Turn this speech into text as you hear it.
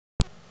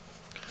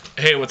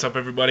Hey, what's up,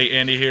 everybody?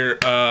 Andy here.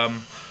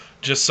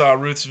 Just saw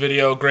Ruth's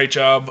video. Great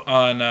job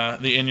on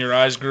the In Your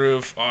Eyes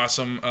groove.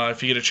 Awesome.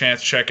 If you get a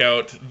chance, check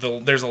out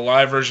there's a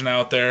live version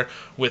out there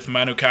with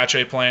Manu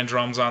Katché playing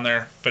drums on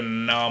there.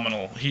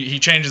 Phenomenal. He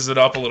changes it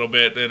up a little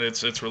bit, and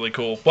it's really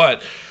cool.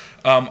 But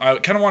I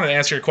kind of wanted to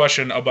answer your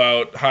question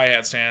about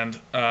hi-hat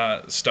stand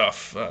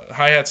stuff.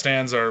 Hi-hat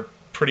stands are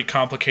pretty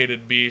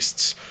complicated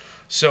beasts.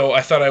 So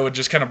I thought I would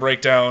just kind of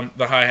break down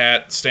the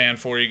hi-hat stand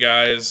for you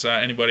guys,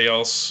 anybody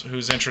else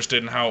who's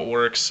interested in how it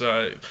works.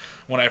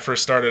 When I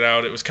first started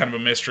out, it was kind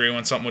of a mystery.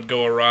 When something would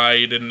go awry,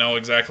 you didn't know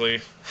exactly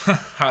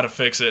how to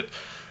fix it.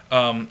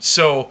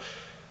 So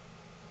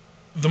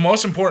the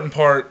most important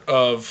part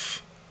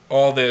of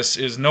all this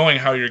is knowing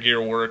how your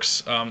gear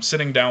works,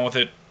 sitting down with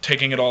it,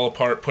 taking it all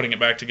apart, putting it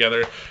back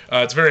together.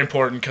 It's very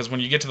important because when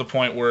you get to the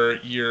point where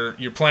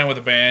you're playing with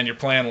a band, you're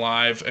playing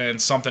live,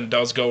 and something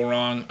does go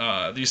wrong,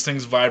 these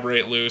things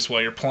vibrate loose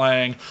while you're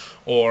playing,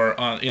 or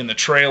in the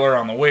trailer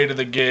on the way to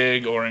the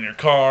gig, or in your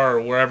car,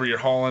 or wherever you're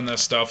hauling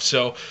this stuff.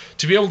 So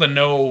to be able to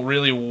know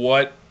really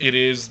what it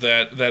is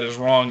that is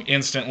wrong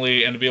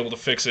instantly and to be able to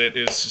fix it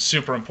is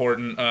super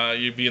important.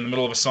 You'd be in the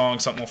middle of a song,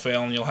 something will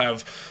fail, and you'll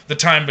have the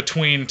time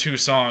between two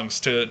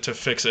songs to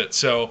fix it.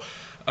 So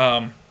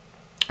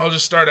I'll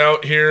just start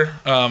out here.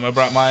 I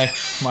brought my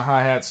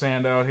hi-hat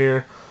stand out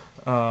here,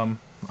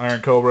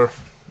 Iron Cobra.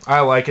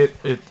 I like it.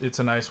 It's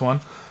a nice one.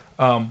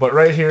 But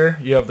right here,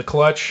 you have the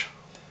clutch.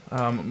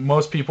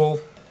 Most people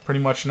pretty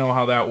much know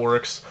how that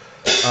works.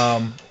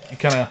 You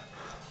kind of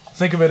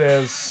think of it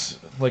as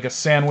like a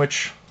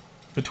sandwich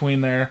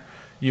between there.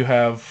 You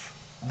have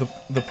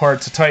the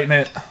part to tighten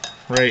it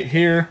right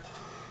here,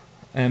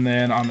 and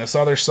then on this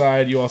other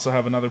side, you also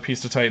have another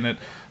piece to tighten it.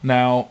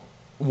 Now,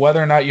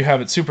 whether or not you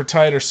have it super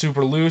tight or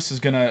super loose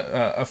is going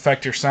to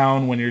affect your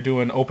sound when you're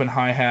doing open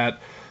hi-hat,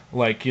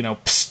 like, you know,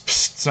 psst,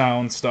 psst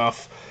sound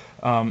stuff.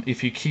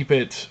 If you keep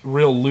it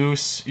real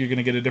loose, you're going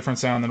to get a different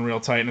sound than real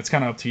tight, and it's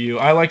kind of up to you.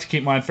 I like to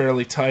keep mine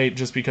fairly tight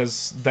just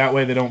because that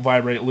way they don't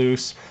vibrate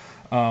loose.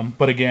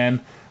 But again,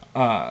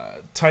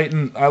 I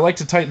like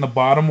to tighten the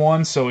bottom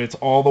one so it's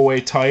all the way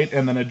tight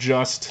and then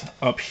adjust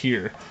up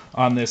here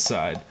on this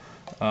side,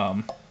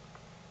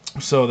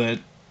 so that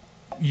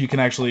you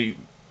can actually...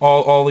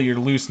 All of your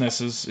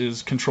looseness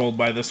is controlled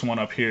by this one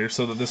up here,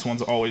 so that this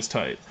one's always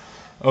tight.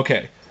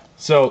 Okay,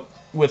 so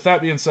with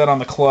that being said on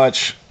the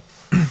clutch,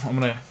 I'm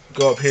going to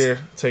go up here,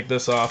 take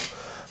this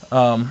off.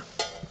 Now,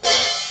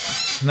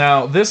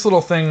 this little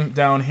thing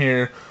down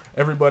here,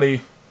 everybody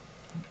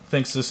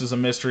thinks this is a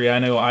mystery. I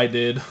know I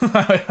did.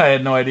 I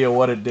had no idea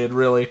what it did,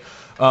 really.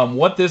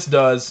 What this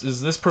does is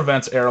this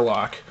prevents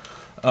airlock.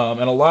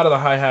 And a lot of the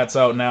hi-hats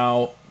out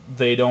now,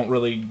 they don't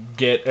really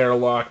get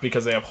airlock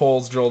because they have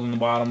holes drilled in the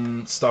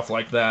bottom, stuff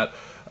like that.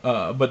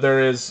 But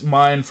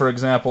mine, for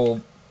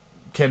example,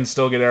 can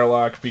still get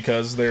airlock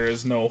because there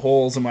is no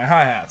holes in my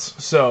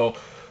hi-hats. So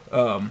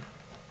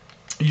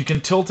you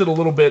can tilt it a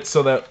little bit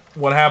so that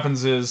what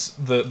happens is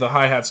the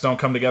hi-hats don't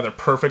come together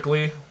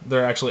perfectly.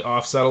 They're actually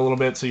offset a little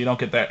bit so you don't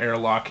get that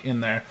airlock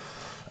in there.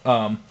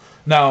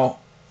 Now,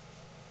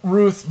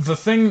 Ruth, the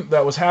thing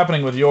that was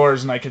happening with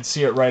yours, and I could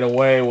see it right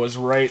away, was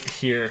right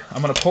here.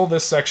 I'm going to pull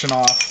this section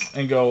off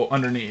and go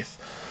underneath.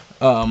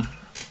 I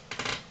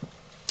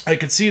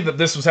could see that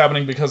this was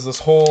happening because this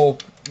whole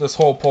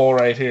pole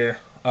right here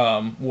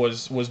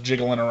was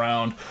jiggling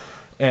around.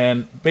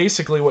 And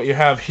basically what you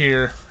have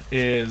here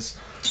is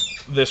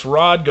this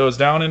rod goes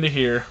down into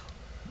here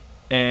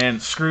and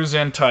screws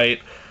in tight.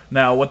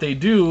 Now what they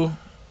do,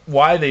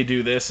 why they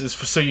do this, is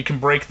so you can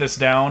break this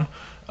down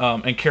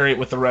and carry it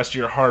with the rest of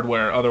your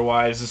hardware.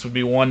 Otherwise, this would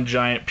be one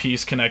giant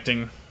piece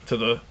connecting to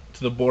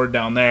the board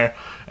down there,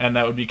 and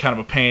that would be kind of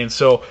a pain.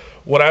 So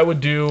what I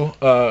would do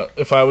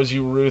if I was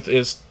you, Ruth,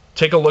 is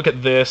take a look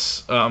at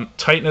this,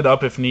 tighten it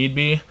up if need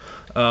be.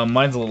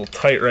 Mine's a little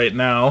tight right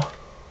now,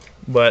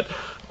 but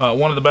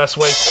one of the best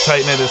ways to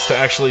tighten it is to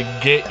actually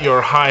get your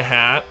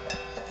hi-hat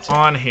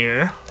on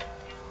here,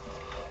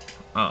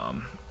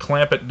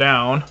 clamp it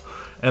down,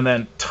 and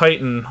then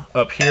tighten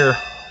up here.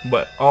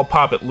 But I'll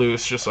pop it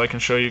loose just so I can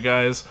show you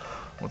guys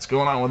what's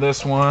going on with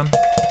this one.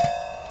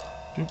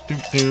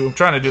 I'm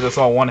trying to do this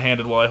all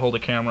one-handed while I hold a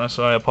camera,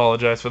 so I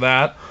apologize for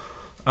that.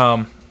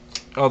 I'll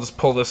just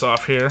pull this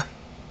off here.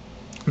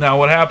 Now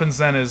what happens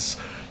then is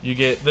you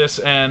get this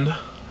end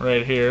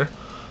right here,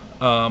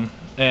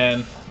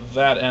 and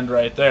that end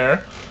right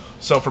there.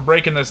 So for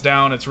breaking this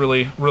down, it's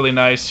really, really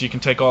nice. You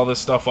can take all this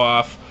stuff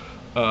off.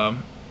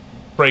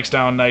 Breaks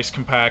down nice,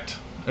 compact,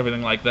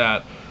 everything like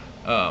that.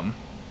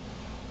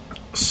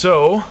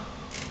 So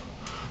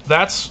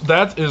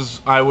that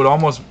is, I would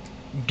almost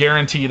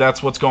guarantee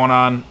that's what's going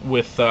on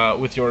with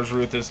yours,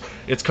 Ruth, is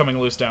it's coming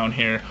loose down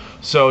here.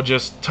 So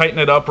just tighten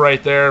it up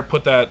right there,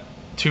 put that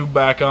tube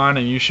back on,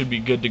 and you should be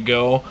good to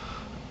go.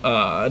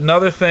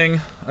 Another thing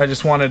I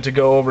just wanted to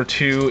go over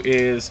too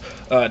is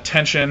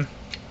tension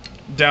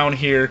down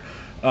here.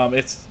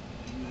 It's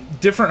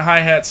different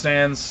hi-hat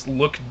stands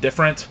look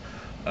different.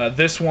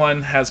 This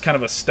one has kind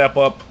of a step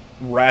up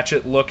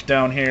ratchet look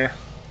down here.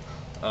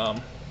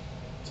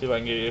 See if I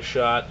can give you a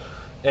shot.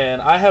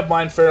 And I have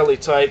mine fairly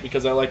tight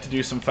because I like to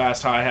do some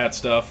fast hi-hat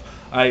stuff.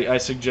 I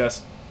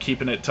suggest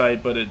keeping it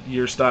tight, but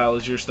your style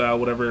is your style,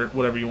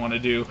 whatever you want to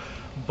do.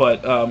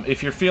 But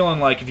if you're feeling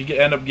like if you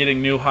end up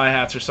getting new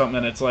hi-hats or something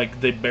and it's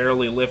like they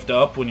barely lift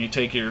up when you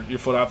take your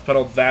foot off the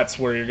pedal, that's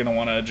where you're going to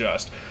want to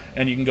adjust.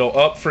 And you can go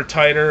up for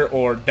tighter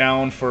or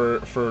down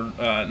for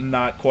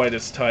not quite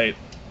as tight,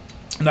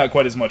 not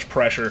quite as much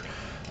pressure.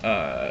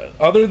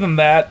 Other than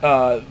that,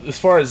 as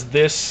far as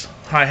this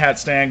hi-hat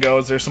stand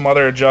goes, there's some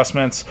other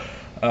adjustments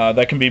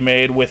that can be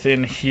made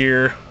within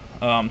here.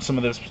 Some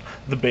of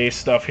the bass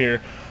stuff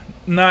here,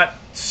 not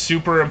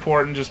super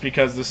important, just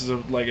because this is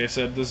like I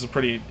said, this is a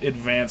pretty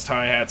advanced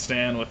hi-hat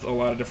stand with a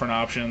lot of different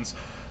options.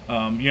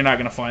 You're not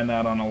going to find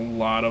that on a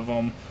lot of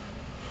them.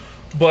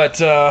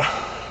 But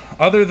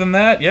other than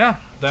that, yeah,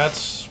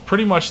 that's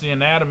pretty much the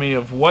anatomy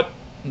of what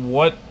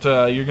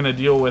you're going to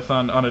deal with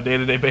on a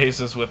day-to-day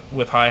basis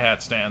with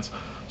hi-hat stands.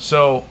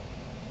 So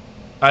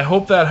I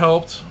hope that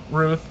helped,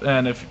 Ruth,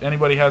 and if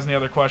anybody has any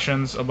other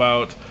questions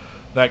about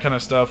that kind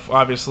of stuff,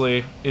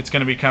 obviously it's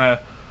going to be kind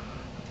of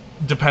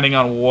depending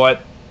on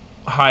what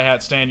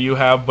hi-hat stand you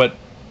have, but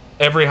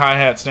every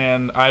hi-hat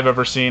stand I've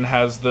ever seen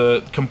has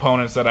the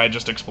components that I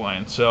just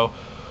explained. So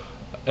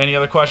any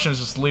other questions,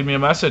 just leave me a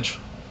message.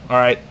 All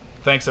right,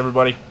 thanks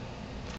everybody.